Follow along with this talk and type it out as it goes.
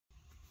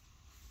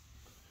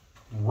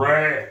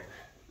Red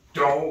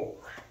Door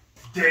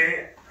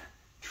Dead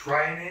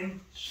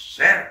Training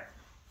Center.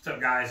 What's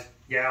up, guys,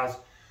 gals?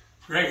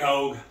 Greg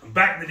Hogue. I'm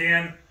back in the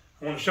den.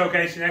 I want to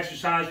showcase an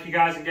exercise for you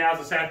guys and gals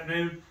this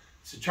afternoon.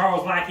 It's a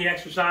Charles Lakeys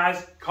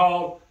exercise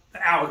called the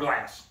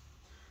hourglass.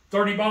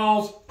 30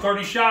 balls,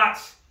 30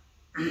 shots.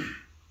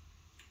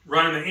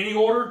 Run them in any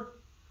order.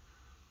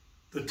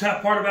 The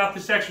tough part about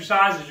this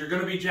exercise is you're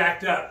going to be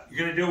jacked up. You're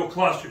going to deal with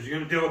clusters. You're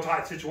going to deal with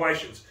tight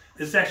situations.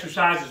 This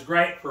exercise is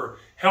great for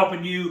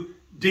helping you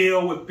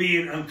deal with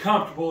being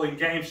uncomfortable in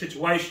game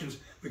situations,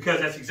 because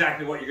that's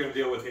exactly what you're going to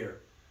deal with here.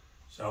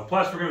 So,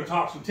 plus we're going to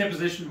talk some tip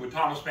positions with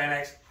Thomas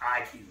Banek's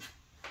icue.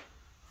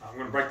 I'm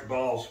going to break the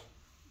balls,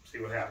 see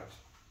what happens.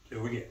 See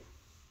what we get.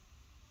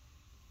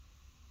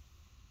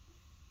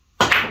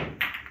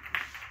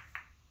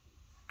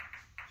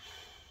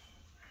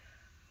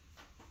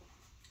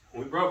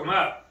 We broke them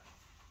up.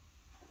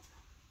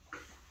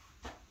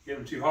 Get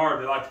them too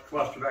hard, they like to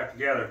cluster back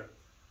together.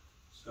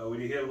 So we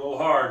need to hit a little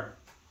hard.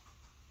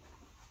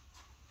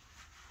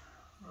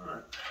 All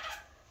right.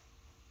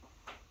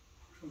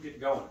 We'll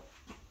get going.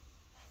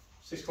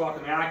 6 o'clock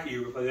on the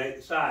icue, we'll play the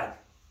 8th side.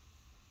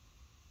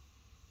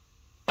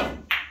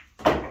 I'm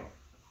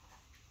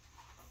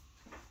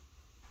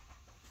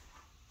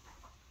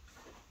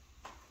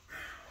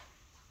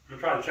going to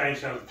try to change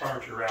some of the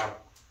furniture around.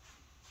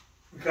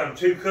 We come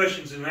 2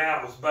 cushions and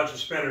out with a bunch of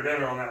spinner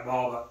dinner on that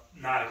ball about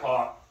 9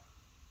 o'clock.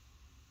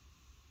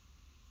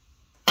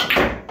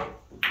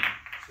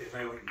 See if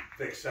maybe we can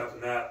fix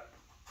something up.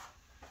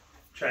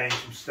 Change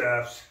some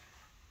stuffs.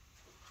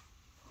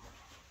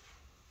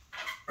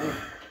 All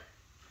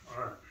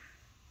right.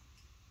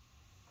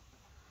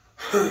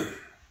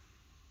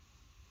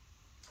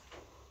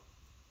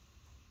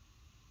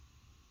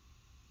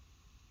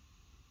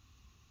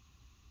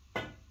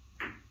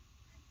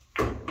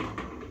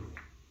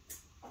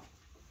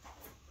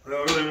 I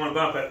don't really want to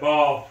bump that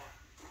ball.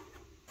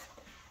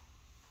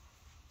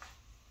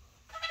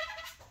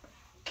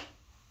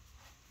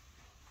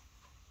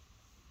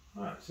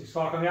 All right, 6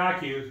 o'clock on the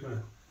icue is going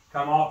to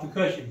come off the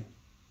cushion.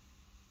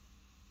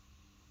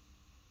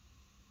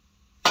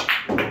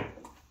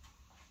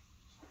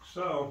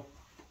 So,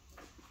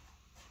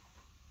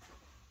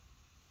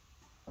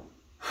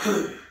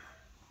 we'll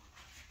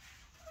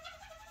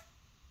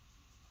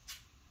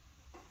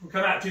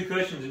come out 2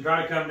 cushions and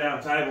try to come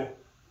down the table.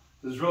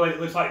 This really, it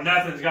looks like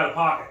nothing's got a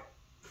pocket.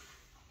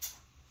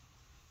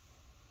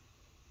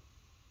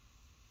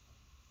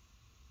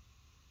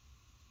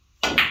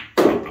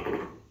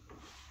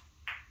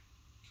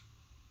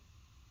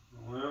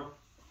 Well,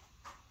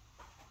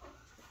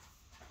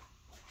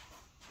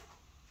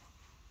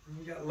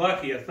 we got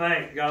lucky, I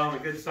think. Got on the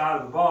good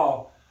side of the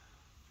ball.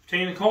 15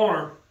 in the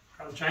corner.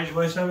 Trying to change the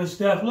way some of this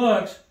stuff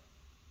looks.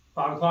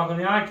 5 o'clock on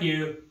the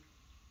icue.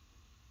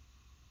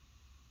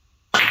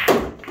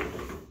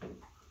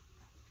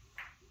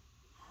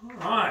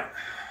 Alright.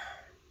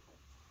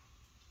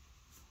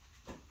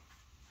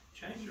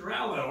 Change it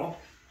around a little.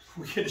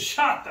 We get a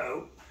shot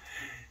though.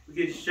 We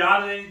get a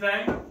shot at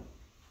anything.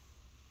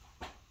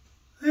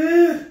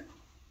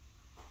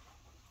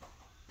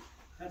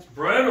 That's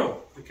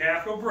brutal. The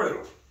calf go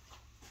brutal.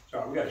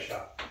 Sorry, we got a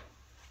shot.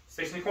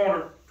 6 in the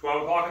corner,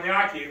 12 o'clock on the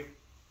icue.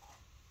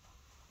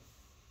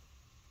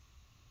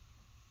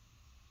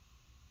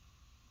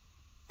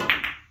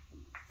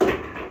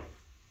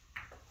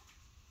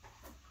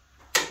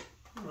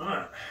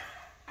 Alright.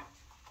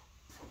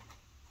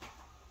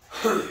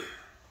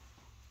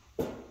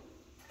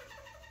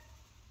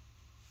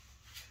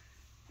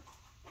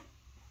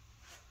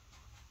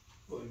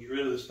 Well, get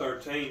rid of this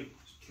 13.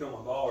 Just kill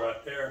my ball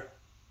right there.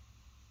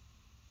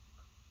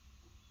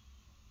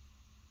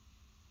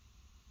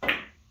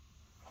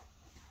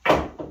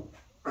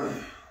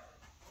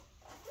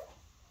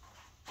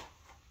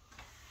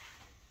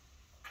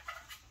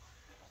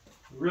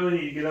 We really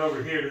need to get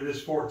over here to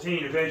this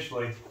 14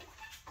 eventually.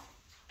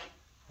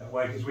 That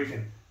way, because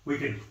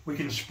we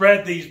can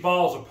spread these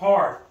balls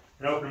apart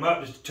and open them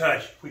up just a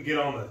touch if we get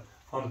on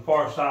the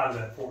far side of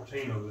that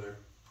 14 over there.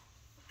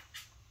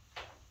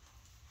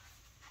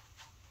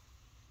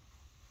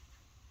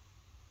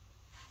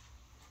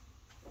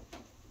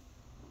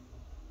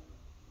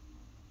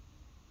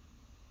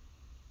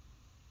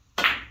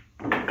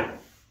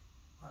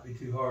 Might be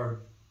too hard.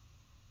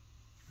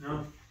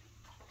 No?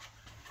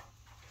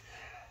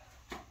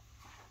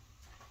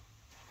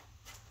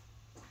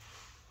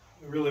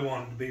 We really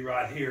want it to be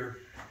right here.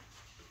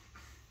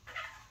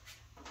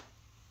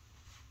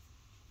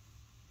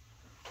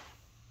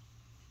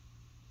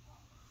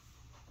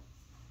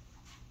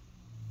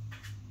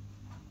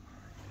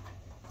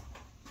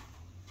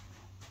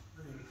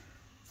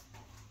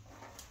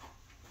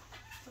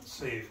 Let's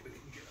see if we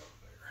can get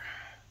up there.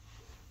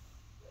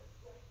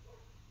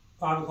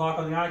 5 o'clock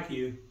on the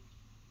icue.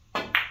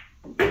 So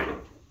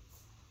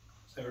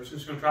we're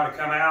just going to try to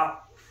come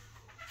out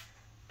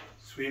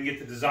so we can get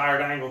the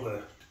desired angle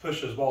to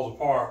push those balls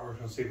apart. We're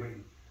going to see if we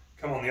can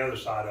come on the other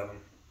side of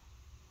them.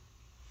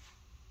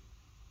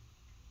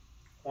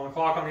 1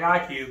 o'clock on the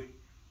icue.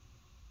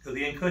 Go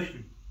the end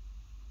cushion.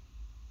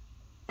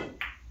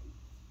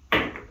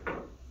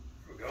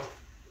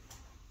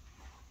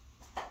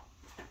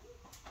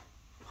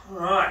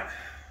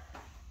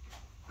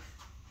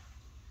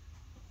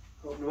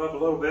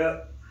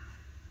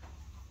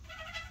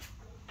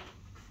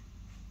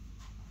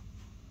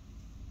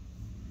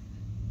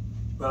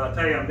 But I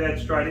tell you, I'm dead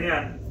straight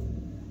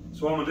in.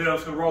 So what I'm gonna do, I'm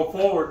just gonna roll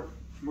forward.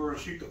 We're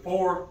gonna shoot the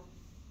 4.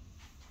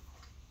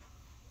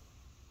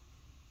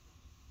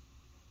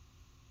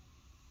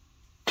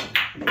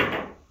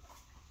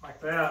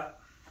 Like that.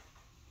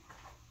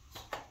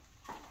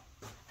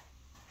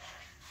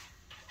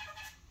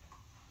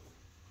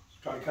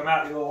 Try to come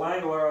out the little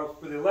angle arrow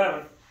for the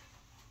 11.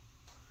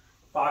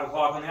 5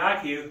 o'clock on the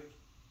IQ.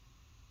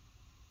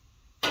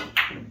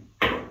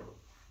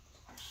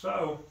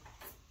 So.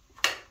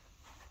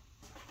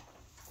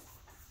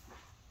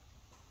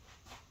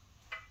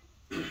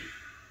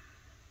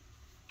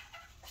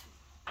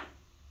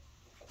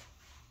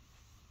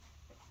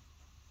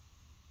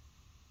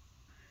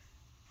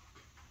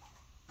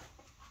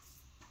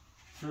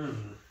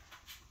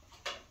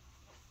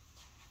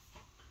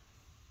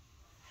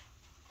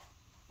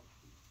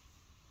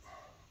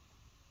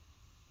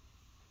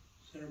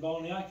 Center ball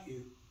in the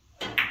IQ.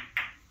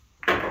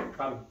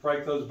 Try to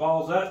break those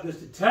balls up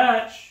just a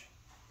touch.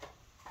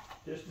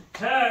 Just a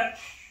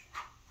touch.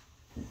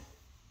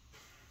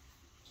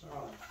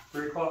 All right,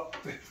 3 o'clock.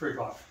 3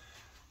 o'clock.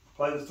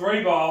 Play the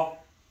 3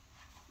 ball.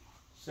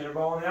 Center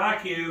ball in the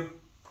IQ.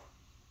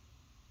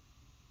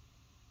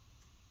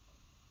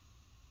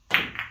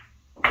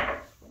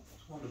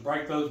 Just wanted to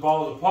break those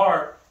balls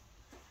apart.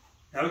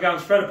 Now we got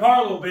them spread apart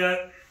a little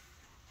bit.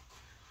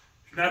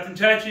 Nothing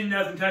touching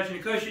the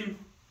cushion.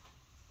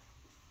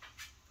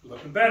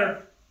 Looking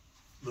better.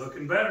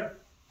 Looking better.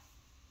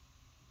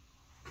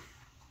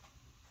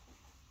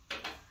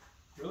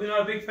 Really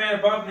not a big fan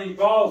of bumping any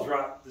balls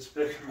right at this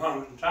particular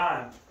moment in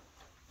time.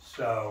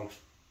 So,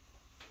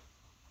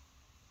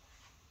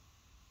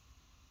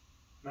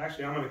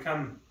 actually I'm going to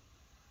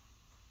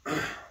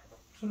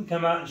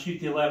come out and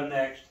shoot the 11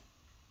 next.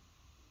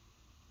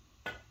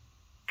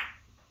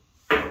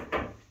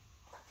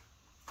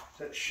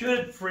 That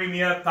should free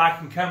me up if I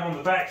can come on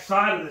the back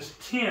side of this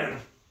 10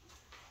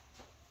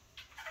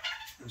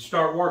 and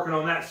start working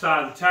on that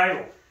side of the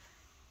table.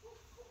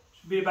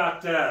 Should be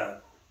about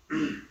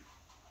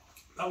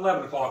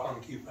 11 o'clock on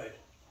the cue page.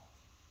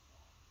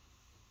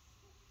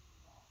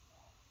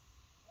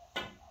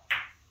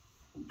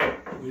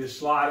 We just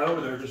slide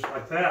over there just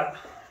like that.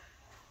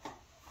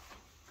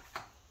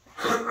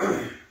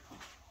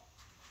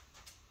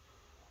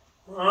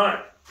 All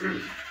right.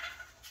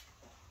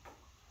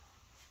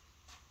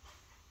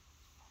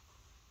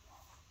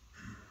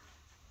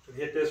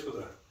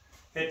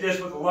 Hit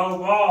this with a low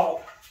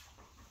ball.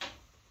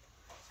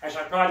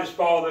 Actually, I probably just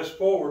follow this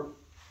forward.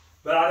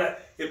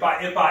 But if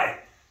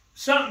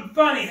something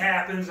funny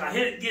happens, I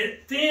hit it, get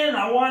it thin,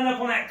 I wind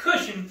up on that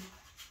cushion,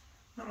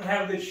 I'm gonna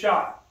have a good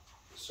shot.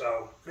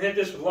 So hit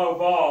this with a low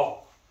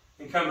ball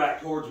and come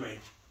back towards me.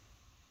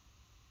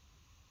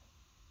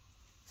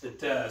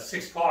 It's at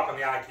 6 o'clock on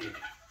the IQ.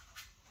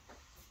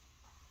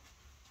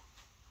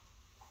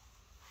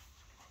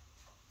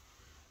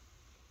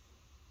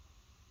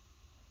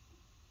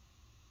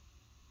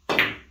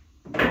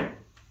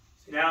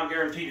 Now I'm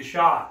guaranteed a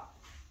shot.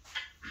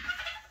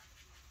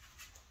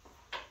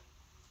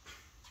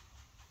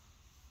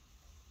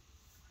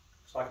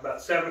 It's like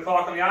about 7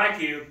 o'clock on the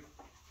IQ.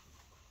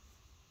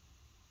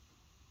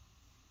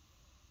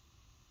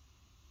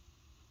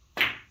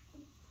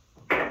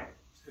 So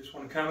just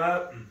want to come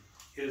up and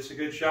get us a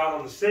good shot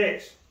on the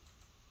 6.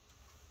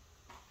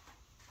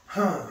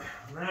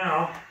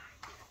 Now,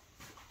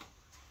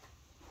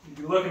 you'll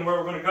be looking where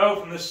we're going to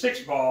go from this 6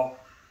 ball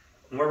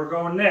and where we're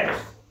going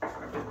next.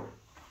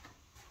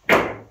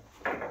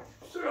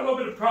 Still got a little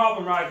bit of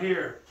problem right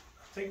here.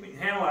 I think we can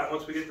handle that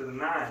once we get to the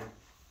 9.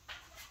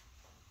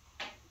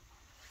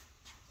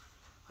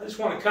 I just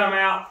want to come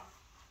out.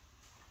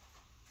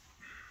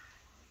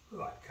 I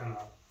like to come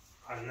out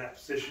right in that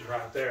position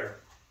right there.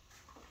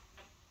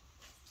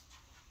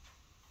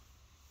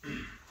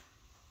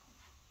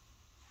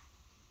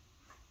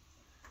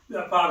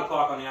 About 5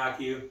 o'clock on the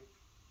IQ.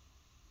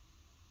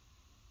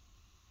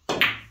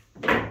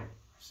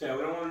 So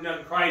we don't want to do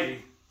nothing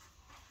crazy.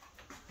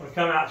 I want to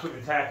come out so we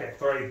can attack that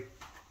 3.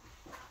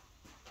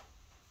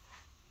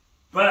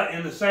 But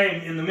in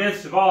the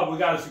midst of all, we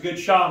got us a good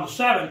shot on the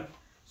 7.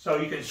 So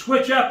you can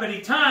switch up any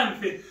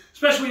time,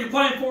 especially when you're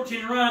playing 14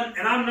 and run.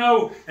 And I'm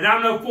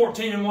no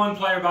 14 and 1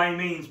 player by any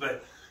means,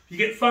 but if you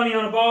get funny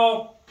on a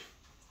ball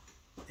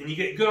and you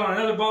get good on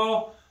another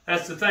ball,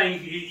 that's the thing.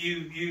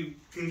 You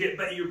can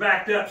you're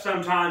backed up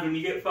sometimes when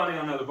you get funny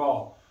on another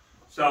ball.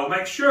 So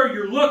make sure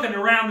you're looking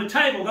around the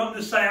table. Don't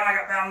just say, I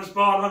got down this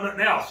ball and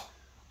nothing else.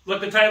 Look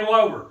the table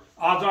over.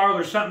 Odds are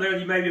there's something there that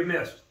you maybe have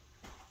missed.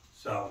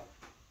 So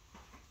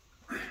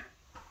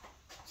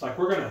it's like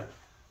we're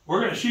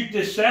gonna shoot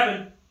this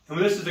 7, and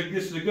this is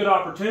a good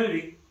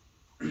opportunity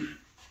to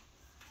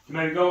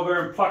maybe go over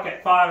there and pluck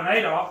that 5 and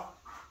 8 off.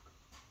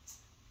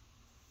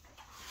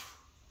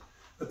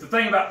 But the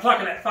thing about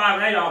plucking that 5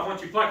 and 8 off,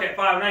 once you pluck that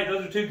 5 and 8,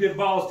 those are 2 good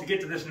balls to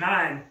get to this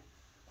 9.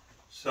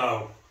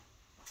 So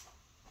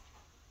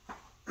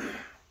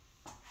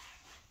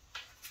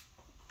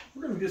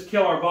we're going to just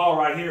kill our ball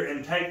right here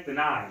and take the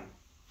 9.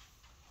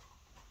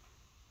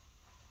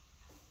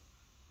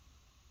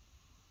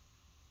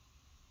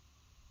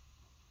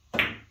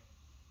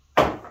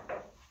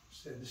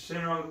 Set the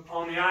center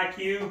on the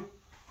icue.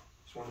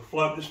 Just want to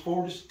float this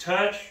forward just a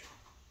touch.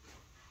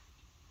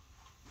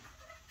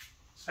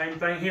 Same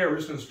thing here. We're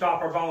just going to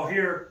stop our ball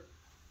here.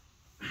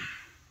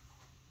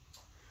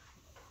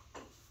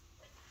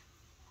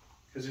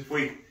 Because if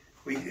we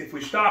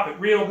stop it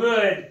real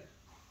good,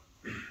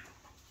 we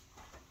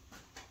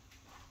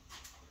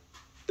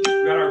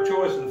got our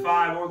choice of the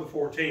 5 or the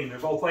 14. They're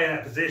both playing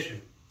that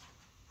position.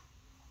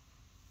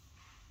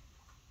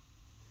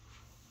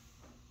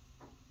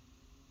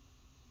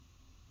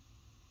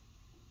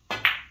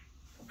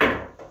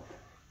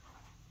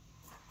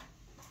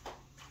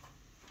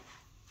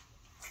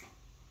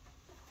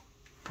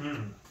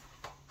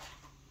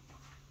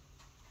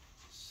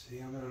 See,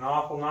 I'm in an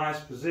awful nice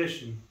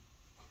position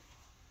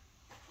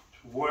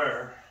to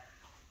where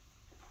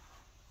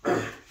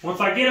once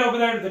I get over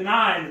there to the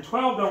 9, the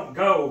 12 don't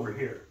go over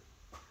here.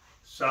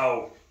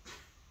 So,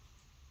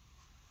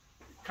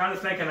 kind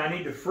of thinking I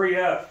need to free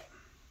up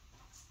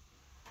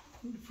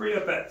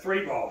that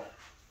 3 ball.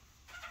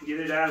 Get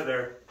it out of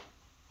there.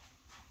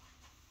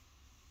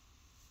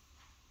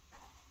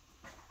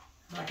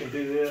 I can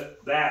do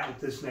that with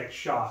this next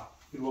shot.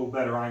 Get a little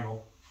better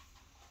angle.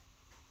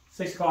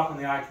 6 o'clock on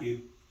the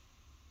icue.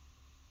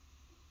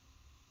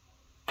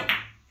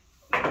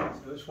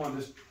 So this one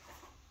just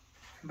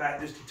come back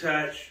just a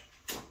touch.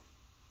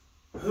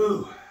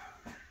 Whew.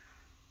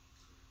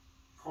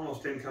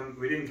 Almost didn't come.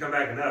 We didn't come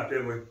back enough,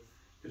 did we?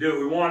 To do what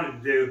we wanted to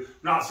do. I'm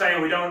not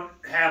saying we don't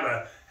have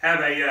a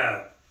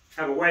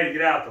way to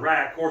get out the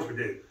rack. Of course we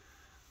do.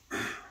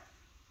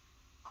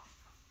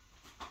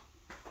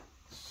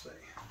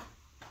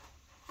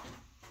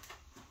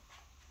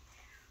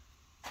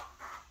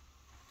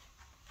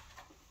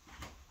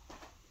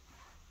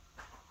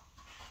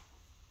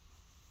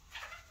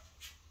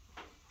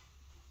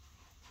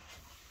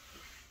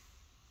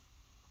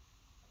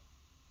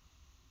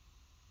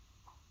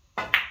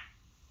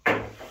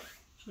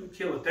 Just going to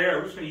kill it there.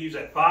 We're just going to use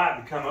that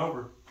 5 to come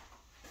over.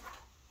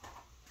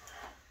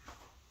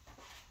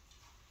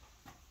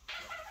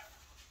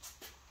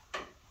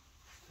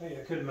 Tell you,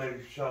 I could have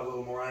maybe shot a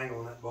little more angle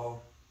on that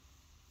ball.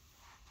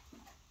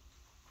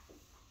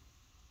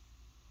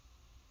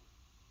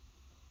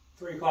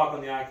 Three o'clock on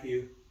the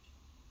icue.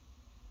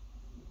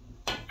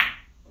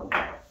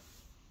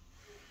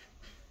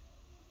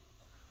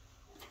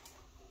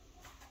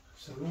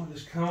 So we want to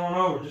just come on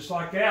over just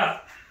like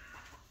that.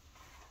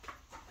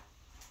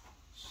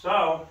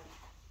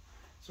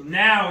 So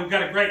now we've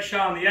got a great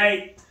shot on the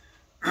 8,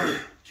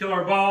 kill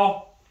our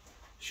ball,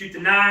 shoot the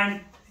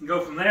 9, and go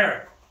from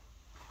there.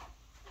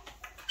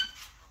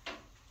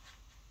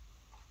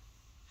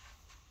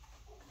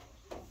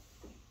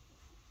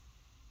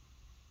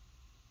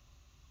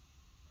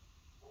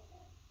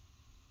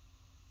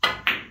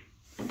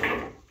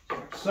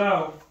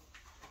 So,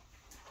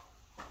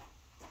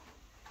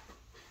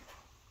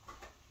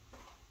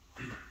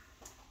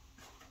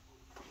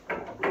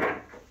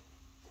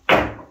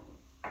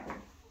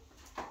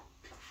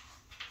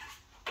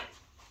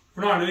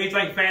 we're not doing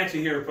anything fancy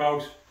here,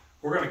 folks.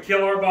 We're going to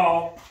kill our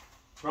ball,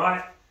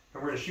 right?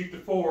 And we're going to shoot the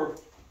 4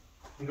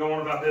 and go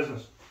on about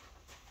business.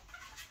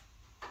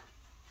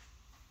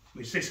 It'll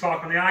be 6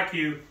 o'clock on the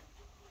icue.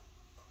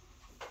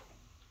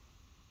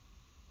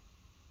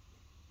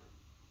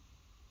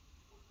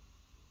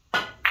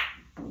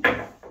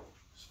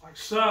 Just like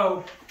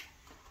so.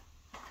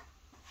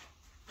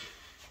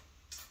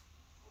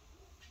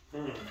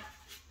 This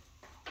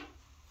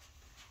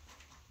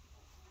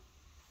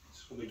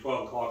will be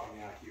 12 o'clock on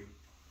the icue.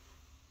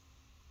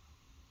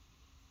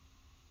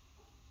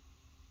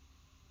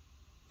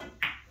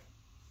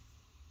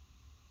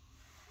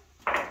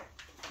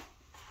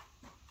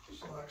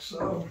 Just like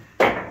so.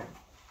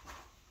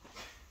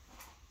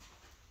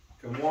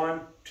 Come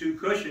 1, 2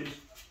 cushions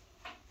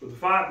with the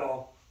 5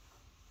 ball.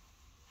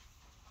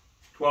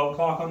 12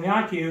 o'clock on the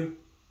icue.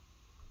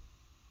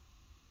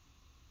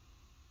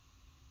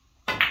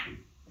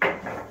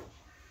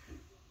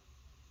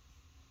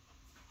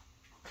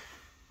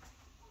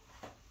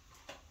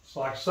 Just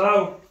like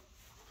so.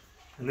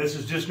 And this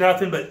is just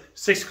nothing but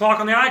 6 o'clock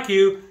on the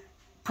icue.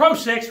 Pro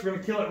 6, we're going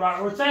to kill it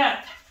right where it's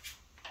at.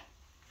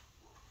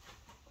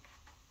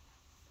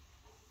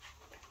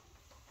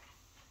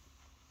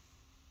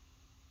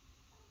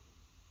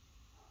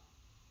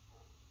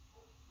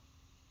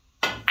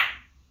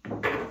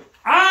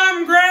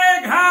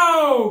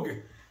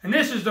 And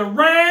this is the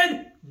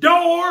Red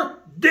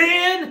Door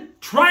Den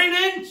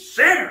Training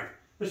Center.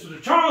 This is a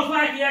Charles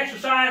Lakeys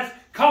exercise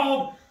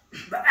called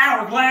the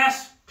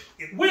hourglass.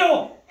 It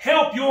will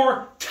help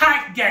your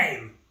tight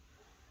game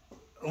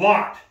a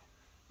lot.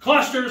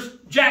 Clusters,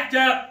 jacked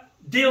up,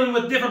 dealing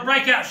with different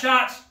breakout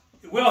shots.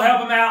 It will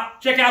help him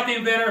out. Check out the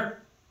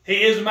inventor.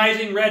 He is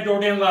amazing. Red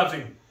Door Den loves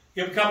him.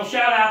 Give a couple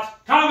shout outs.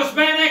 Thomas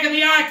Van Eck and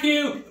the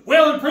icue. It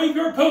will improve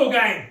your pool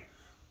game.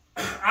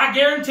 I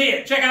guarantee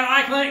it. Check out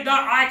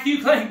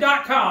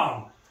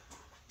icueclinic.com.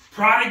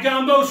 Pride of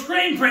Gumbo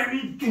screen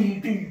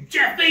printing.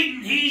 Jeff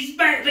Eaton, he's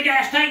the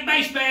gas tank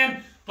bass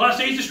man. Plus,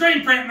 he's the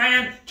screen print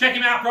man. Check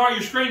him out for all your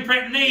screen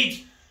printing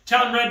needs.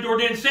 Tell him Red Door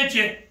Den sent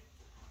you.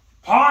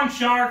 Pawn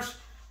Sharks,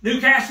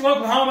 Newcastle,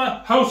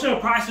 Oklahoma. Wholesale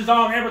prices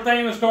on everything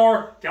in the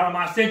store. Tell them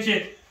I sent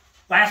you.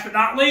 Last but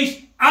not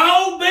least,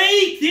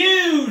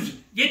 OBQs.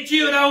 Get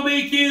you an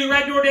OBQ.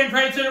 Red Door Den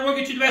Trade Center. We'll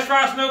get you the best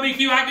price on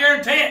OBQ. I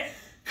guarantee it.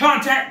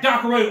 Contact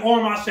Dr. Root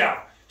or myself.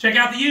 Check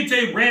out the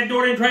YouTube. Red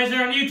Door Den Trade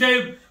Center on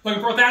YouTube.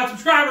 Looking for 1,000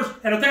 subscribers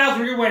and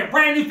 1,000 your way. A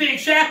brand new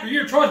Phoenix shaft or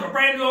your choice of a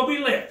brand new OB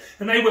lift.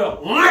 And they will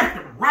lift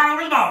them right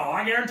over the ball.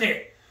 I guarantee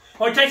it.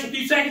 Only takes a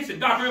few seconds and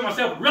Dr. Root and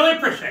myself would really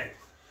appreciate it.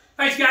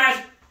 Thanks,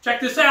 guys. Check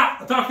this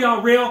out. I'll talk to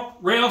y'all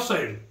real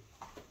soon.